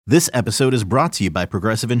This episode is brought to you by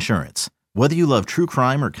Progressive Insurance. Whether you love true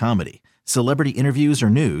crime or comedy, celebrity interviews or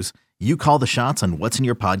news, you call the shots on what's in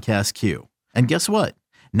your podcast queue. And guess what?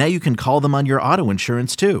 Now you can call them on your auto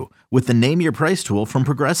insurance too with the Name Your Price tool from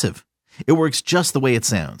Progressive. It works just the way it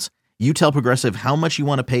sounds. You tell Progressive how much you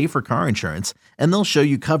want to pay for car insurance, and they'll show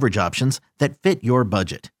you coverage options that fit your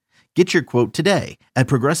budget. Get your quote today at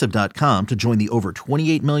Progressive.com to join the over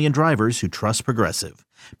 28 million drivers who trust Progressive.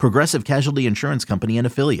 Progressive Casualty Insurance Company and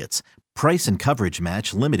Affiliates. Price and coverage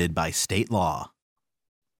match limited by state law.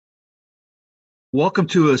 Welcome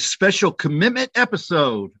to a special commitment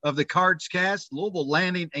episode of the Cards Cast. Louisville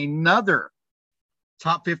landing another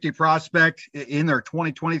top 50 prospect in their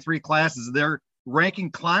 2023 classes. Their ranking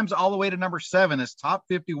climbs all the way to number 7 as top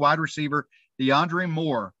 50 wide receiver DeAndre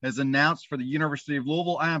Moore has announced for the University of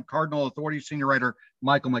Louisville. I am Cardinal Authority senior writer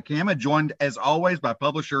Michael McCammon, joined as always by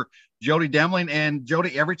publisher Jody Demling. And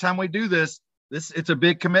Jody, every time we do this it's a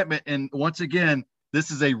big commitment. And once again,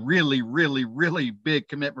 this is a really, really, really big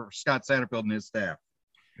commitment for Scott Satterfield and his staff.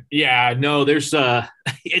 Yeah, no, there's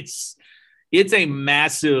it's a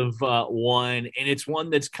massive one, and it's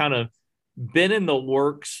one that's kind of been in the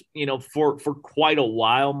works, for quite a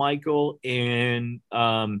while, Michael. And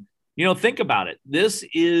think about it. This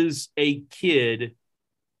is a kid,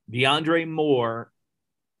 DeAndre Moore,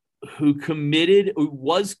 who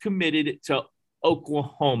was committed to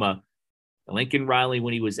Oklahoma. Lincoln Riley,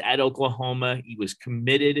 when he was at Oklahoma, he was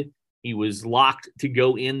committed. He was locked to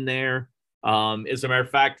go in there. As a matter of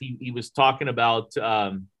fact, he was talking about,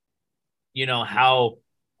 how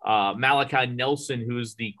Malachi Nelson,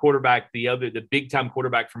 who's the quarterback, the big-time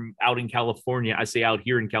quarterback from out in California. I say out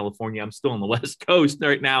here in California. I'm still on the West Coast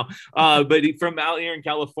right now. But from out here in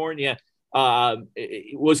California,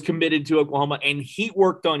 was committed to Oklahoma, and he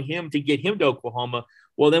worked on him to get him to Oklahoma.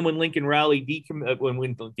 Well, then when Lincoln Riley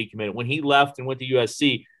when he left and went to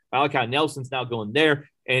USC, Malachi Nelson's now going there,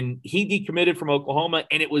 and he decommitted from Oklahoma,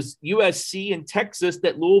 and it was USC and Texas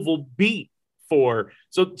that Louisville beat for.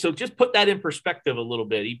 So just put that in perspective a little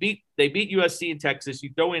bit. They beat USC and Texas.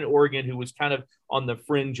 You throw in Oregon, who was kind of on the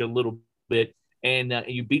fringe a little bit, and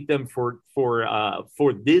you beat them for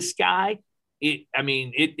this guy.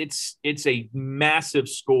 It's a massive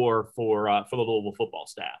score for the Louisville football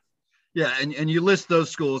staff. Yeah, and you list those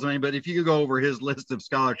schools. But if you go over his list of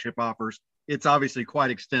scholarship offers, it's obviously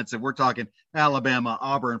quite extensive. We're talking Alabama,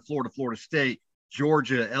 Auburn, Florida State,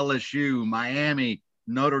 Georgia, LSU, Miami,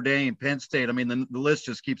 Notre Dame, Penn State. The list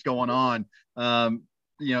just keeps going on.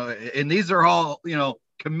 And these are all,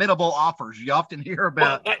 committable offers. You often hear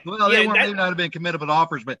about, they may not have been committable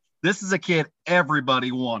offers, but this is a kid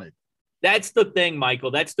everybody wanted. That's the thing,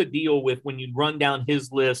 Michael. That's the deal with when you run down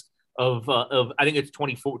his list of I think it's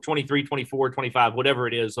 24, 23, 24, 25, whatever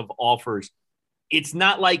it is, of offers. It's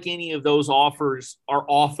not like any of those offers are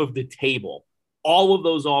off of the table. All of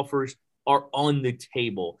those offers are on the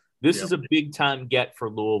table. This is a big-time get for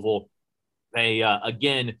Louisville. They,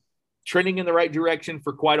 again, trending in the right direction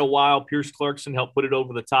for quite a while. Pierce Clarkson helped put it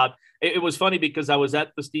over the top. It was funny because I was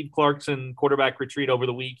at the Steve Clarkson quarterback retreat over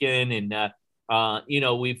the weekend, and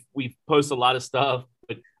we've posted a lot of stuff,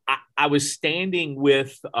 but I was standing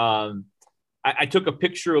with I took a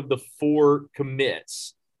picture of the 4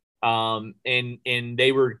 commits, and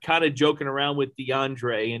they were kind of joking around with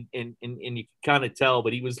DeAndre, and you kind of tell,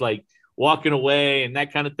 but he was like walking away and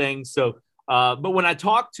that kind of thing. So, but when I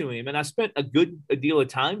talked to him, and I spent a deal of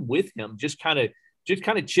time with him, just kind of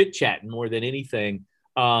chit chatting more than anything.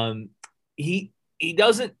 He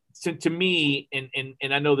doesn't. To me,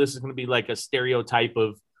 and I know this is going to be like a stereotype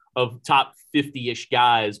of top 50-ish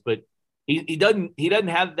guys, but he doesn't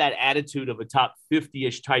have that attitude of a top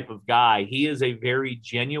 50-ish type of guy. He is a very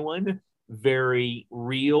genuine, very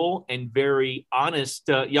real, and very honest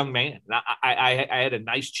young man. I had a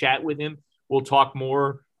nice chat with him. We'll talk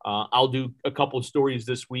more. I'll do a couple of stories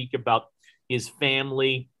this week about his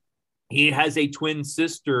family. He has a twin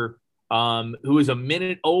sister who is a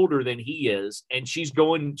minute older than he is, and she's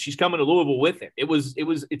coming to Louisville with him.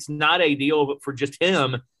 It's not a deal for just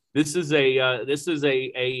him. This is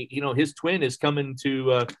his twin is coming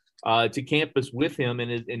to campus with him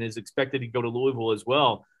and is expected to go to Louisville as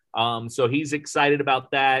well. So he's excited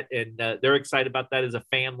about that, and they're excited about that as a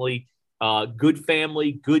family. Good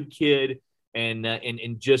family, good kid,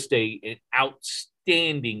 and just an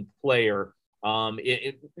outstanding player.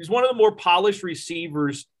 He's one of the more polished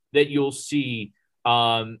receivers that you'll see.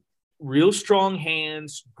 Real strong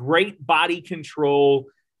hands, great body control,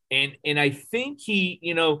 and I think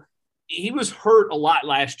he was hurt a lot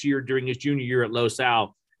last year during his junior year at Los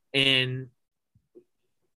Al, and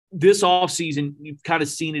this offseason, you've kind of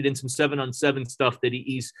seen it in some 7-on-7 stuff that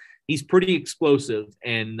he's pretty explosive.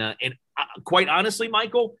 And quite honestly,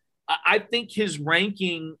 Michael, I think his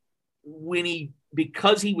ranking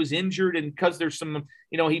because he was injured and because there's some,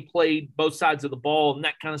 he played both sides of the ball and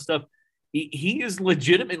that kind of stuff, he is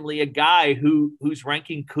legitimately a guy whose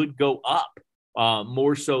ranking could go up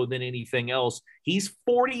more so than anything else. He's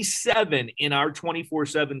 47 in our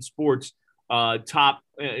 24/7 Sports top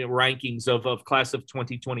rankings of class of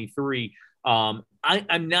 2023. I'm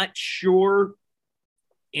not sure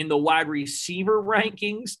in the wide receiver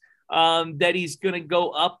rankings that he's going to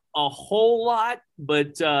go up a whole lot,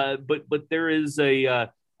 but there is there's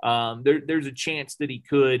a chance that he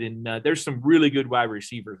could, and there's some really good wide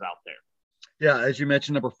receivers out there. Yeah, as you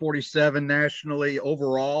mentioned, number 47 nationally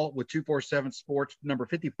overall with 247 Sports, number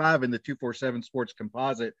 55 in the 247 Sports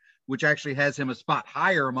composite, which actually has him a spot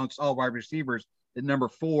higher amongst all wide receivers at number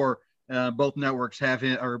 4. Both networks have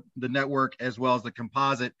him, or the network as well as the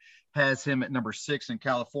composite has him at number 6 in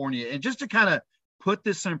California. And just to kind of put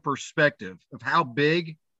this in perspective of how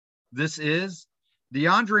big this is,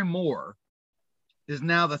 DeAndre Moore is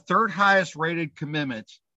now the 3rd highest rated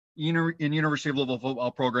commitment in University of Louisville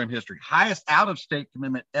football program history, highest out-of-state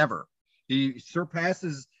commitment ever. He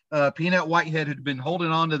surpasses Peanut Whitehead, who'd been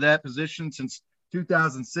holding on to that position since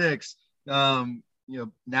 2006. Now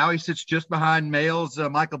he sits just behind Male's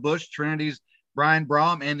Michael Bush, Trinity's Brian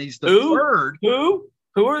Brom, and he's the third.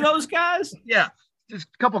 Who are those guys? Yeah, just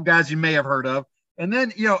a couple guys you may have heard of. And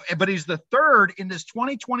then, but he's the 3rd in this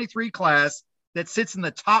 2023 class that sits in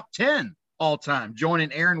the top 10 all time,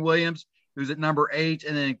 joining Aaron Williams, who's at number 8,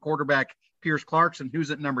 and then quarterback Pierce Clarkson,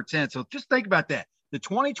 who's at number 10. So just think about that. The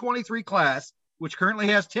 2023 class, which currently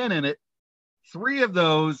has 10 in it, 3 of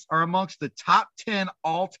those are amongst the top 10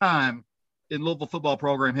 all time in Louisville football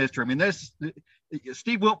program history. I mean,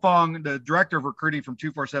 Steve Wiltfong, the director of recruiting from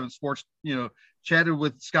 247 Sports, chatted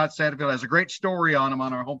with Scott Satterfield, has a great story on him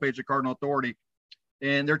on our homepage at Cardinal Authority.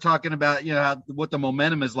 And they're talking about, what the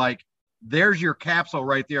momentum is like. There's your capsule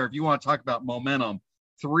right there. If you want to talk about momentum,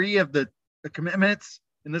 3 of the commitments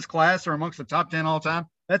in this class are amongst the top 10 all time.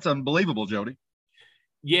 That's unbelievable, Jody.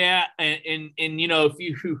 Yeah. And if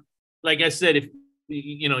you, like I said, if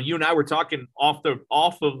you and I were talking off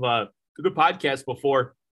of the podcast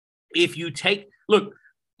before, if you look,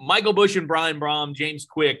 Michael Bush and Brian Brom, James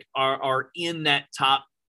Quick are in that top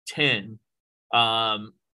 10.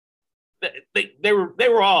 They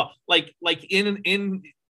were all like in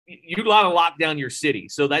you got to lock down your city.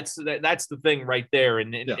 So that's the thing right there.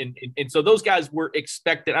 And so those guys were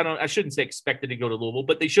expected. I shouldn't say expected to go to Louisville,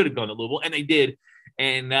 but they should have gone to Louisville, and they did.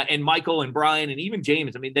 And Michael and Brian and even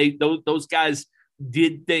James, I mean, those guys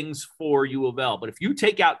did things for U of L. But if you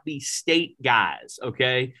take out the state guys,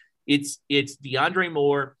 okay, it's DeAndre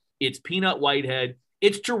Moore, it's Peanut Whitehead,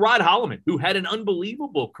 it's Gerard Holloman, who had an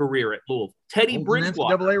unbelievable career at Louisville. Teddy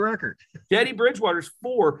Bridgewater, NCAA record. Teddy Bridgewater's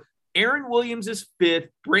 4. Aaron Williams is 5th,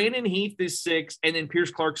 Brandon Heath is 6th, and then Pierce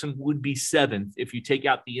Clarkson would be 7th if you take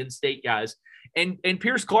out the in-state guys. And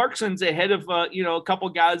Pierce Clarkson's ahead of a couple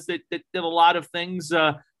guys that did a lot of things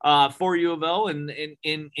for U of L,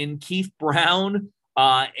 and Keith Brown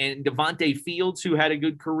and Devontae Fields, who had a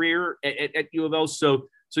good career at U of L. So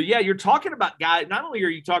yeah, you're talking about guys. Not only are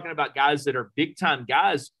you talking about guys that are big time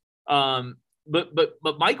guys,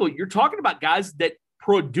 but Michael, you're talking about guys that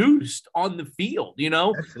produced on the field,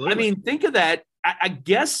 Absolutely. I mean, think of that. I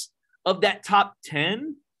guess of that top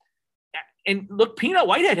 10, and look, Peanut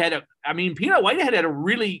Whitehead had a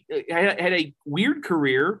really had a weird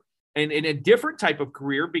career and a different type of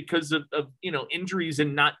career because of injuries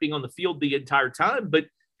and not being on the field the entire time. But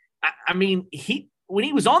I mean, when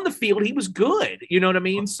he was on the field, he was good. You know what I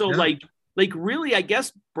mean? So yeah. Like really, I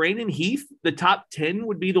guess Brandon Heath, the top 10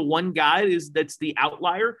 would be the one guy that's the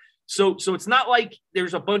outlier. So it's not like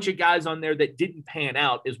there's a bunch of guys on there that didn't pan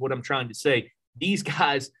out, is what I'm trying to say. These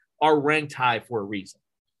guys are ranked high for a reason.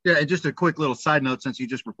 Yeah, and just a quick little side note, since you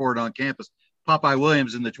just reported on campus, Popeye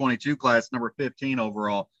Williams in the 22 class, number 15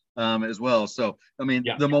 overall as well. So, I mean,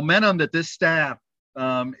 the momentum that this staff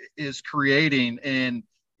is creating, and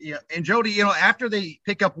Jody, after they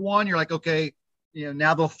pick up one, you're like, okay,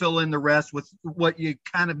 now they'll fill in the rest with what you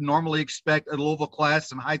kind of normally expect a Louisville class,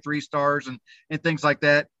 some high 3 stars and things like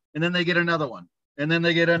that. And then they get another one, and then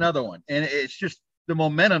they get another one. And it's just the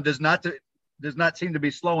momentum does not seem to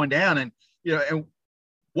be slowing down. And, and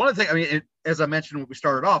one of the things, as I mentioned when we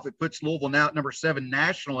started off, it puts Louisville now at number 7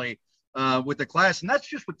 nationally with the class. And that's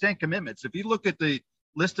just with 10 commitments. If you look at the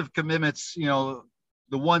list of commitments, the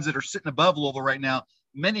ones that are sitting above Louisville right now,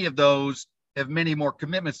 many of those have many more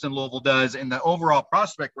commitments than Louisville does, and the overall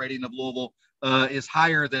prospect rating of Louisville is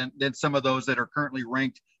higher than some of those that are currently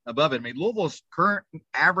ranked above it. I mean, Louisville's current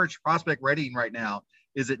average prospect rating right now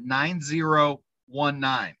is at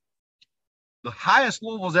 9.019. The highest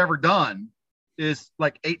Louisville's ever done is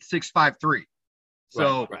like 8.653.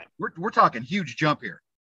 So right. We're talking huge jump here.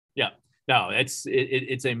 Yeah, no, it's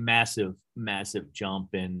a massive jump,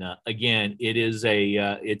 and again, it's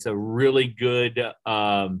a really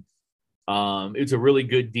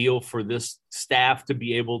good deal for this staff to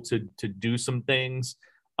be able to do some things,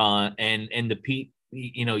 and the Pete,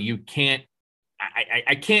 you can't,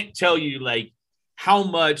 I can't tell you like how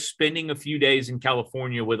much spending a few days in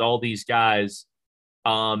California with all these guys.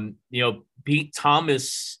 Pete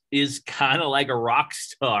Thomas is kind of like a rock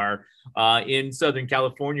star in Southern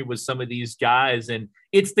California with some of these guys, and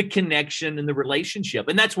it's the connection and the relationship,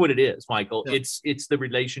 and that's what it is, Michael. Yeah. It's the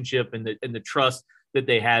relationship and the trust that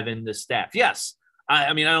they have in the staff. Yes,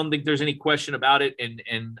 I mean, I don't think there's any question about it. And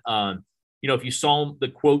if you saw the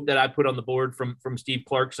quote that I put on the board from Steve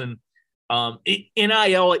Clarkson,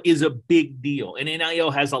 NIL is a big deal, and NIL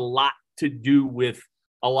has a lot to do with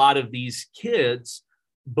a lot of these kids,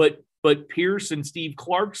 but Pierce and Steve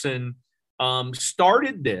Clarkson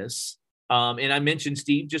started this, and I mentioned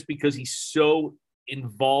Steve just because he's so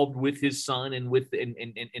involved with his son and with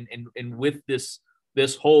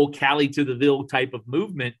this whole Cali to the Ville type of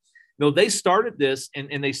movement. They started this,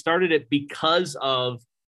 and they started it because of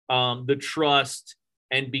the trust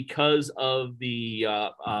and because of the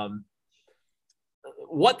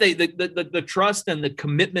the trust and the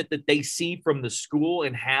commitment that they see from the school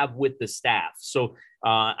and have with the staff. So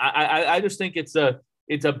I just think it's a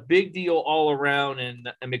big deal all around, and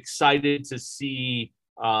I'm excited to see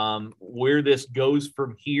where this goes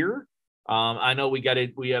from here. I know we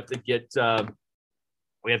have to get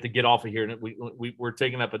off of here, and we're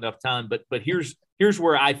taking up enough time. But here's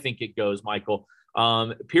where I think it goes, Michael.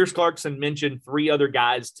 Pierce Clarkson mentioned 3 other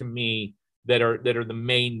guys to me that are the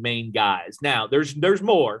main guys. Now there's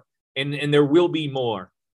more, and there will be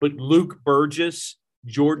more, but Luke Burgess,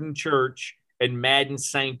 Jordan Church, and Madden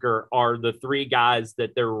Sanker are the 3 guys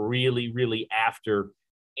that they're really, really after.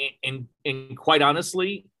 And quite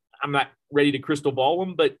honestly, I'm not ready to crystal ball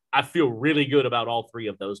them, but I feel really good about all 3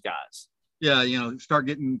 of those guys. Yeah, start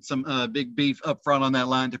getting some big beef up front on that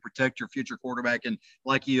line to protect your future quarterback. And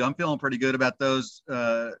like you, I'm feeling pretty good about those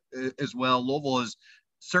as well. Louisville has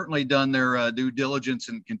certainly done their due diligence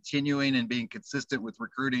in continuing and being consistent with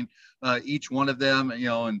recruiting each one of them,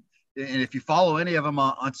 and if you follow any of them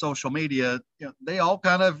on social media, they all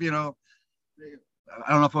kind of, I don't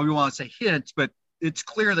know if we want to say hints, but it's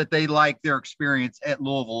clear that they like their experience at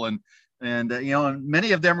Louisville, and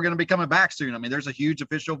many of them are going to be coming back soon. I mean, there's a huge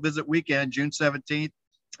official visit weekend, June 17th,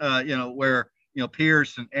 where,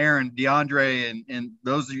 Pierce and Aaron, DeAndre, and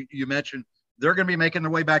those you mentioned, they're going to be making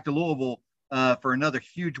their way back to Louisville for another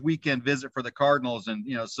huge weekend visit for the Cardinals. And,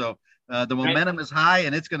 so the momentum is high,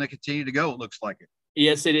 and it's going to continue to go. It looks like it.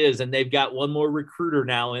 Yes, it is. And they've got one more recruiter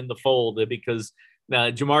now in the fold because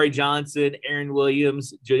Jamari Johnson, Aaron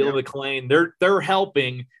Williams, Jaleel McClain, they're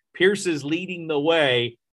helping. Pierce is leading the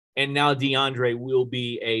way. And now DeAndre will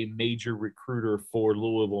be a major recruiter for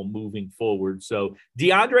Louisville moving forward. So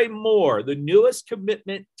DeAndre Moore, the newest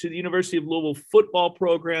commitment to the University of Louisville football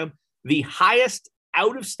program, the highest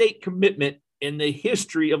out-of-state commitment in the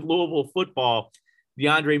history of Louisville football.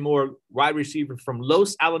 DeAndre Moore, wide receiver from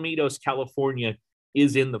Los Alamitos, California,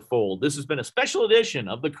 is in the fold. This has been a special edition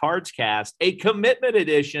of the Cards Cast, a commitment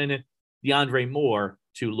edition. DeAndre Moore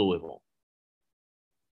to Louisville.